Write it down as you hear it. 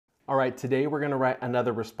All right, today we're going to write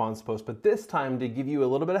another response post, but this time to give you a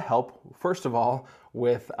little bit of help, first of all,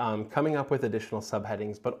 with coming up with additional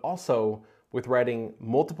subheadings, but also with writing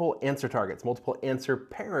multiple answer targets, multiple answer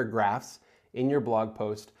paragraphs in your blog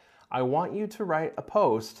post. I want you to write a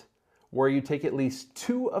post where you take at least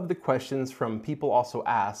 2 of the questions from People Also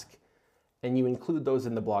Ask and you include those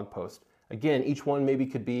in the blog post. Again, each one maybe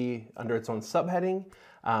could be under its own subheading,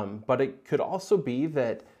 but it could also be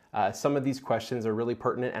that some of these questions are really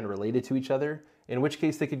pertinent and related to each other, in which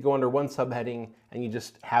case they could go under one subheading and you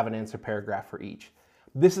just have an answer paragraph for each.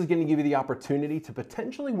 This is going to give you the opportunity to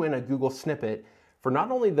potentially win a Google snippet for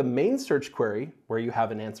not only the main search query, where you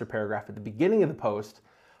have an answer paragraph at the beginning of the post,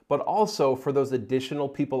 but also for those additional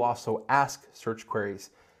People Also Ask search queries,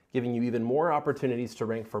 giving you even more opportunities to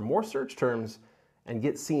rank for more search terms and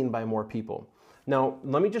get seen by more people. Now,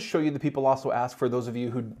 let me just show you the People Also Ask for those of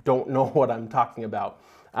you who don't know what I'm talking about.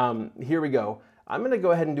 Here we go. I'm going to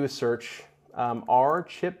go ahead and do a search. Are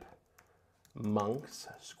chipmunks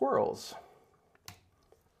squirrels?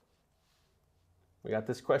 We got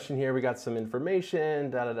this question here. We got some information,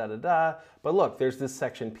 But look, there's this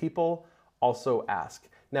section, People Also Ask.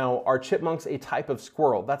 Now, are chipmunks a type of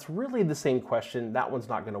squirrel? That's really the same question. That one's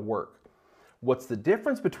not going to work. What's the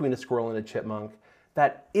difference between a squirrel and a chipmunk?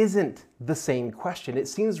 That isn't the same question. It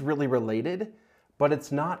seems really related, but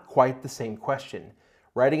it's not quite the same question.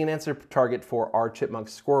 Writing an answer target for are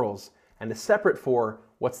chipmunks squirrels and a separate for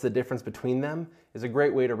what's the difference between them is a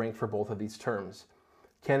great way to rank for both of these terms.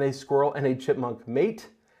 Can a squirrel and a chipmunk mate?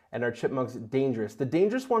 And are chipmunks dangerous? The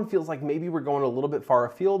dangerous one feels like maybe we're going a little bit far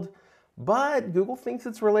afield, but Google thinks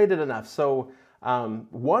it's related enough. So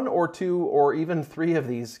 1 or 2 or even 3 of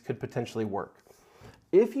these could potentially work.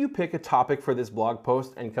 If you pick a topic for this blog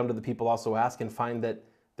post and come to the People Also Ask and find that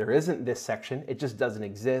there isn't this section, it just doesn't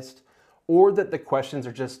exist, or that the questions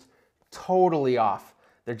are just totally off,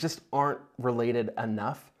 they just aren't related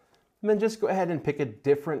enough, then just go ahead and pick a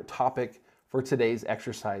different topic for today's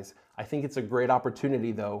exercise. I think it's a great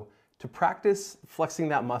opportunity, though, to practice flexing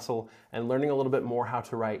that muscle and learning a little bit more how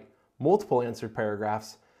to write multiple answer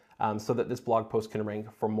paragraphs so that this blog post can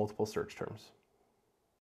rank for multiple search terms.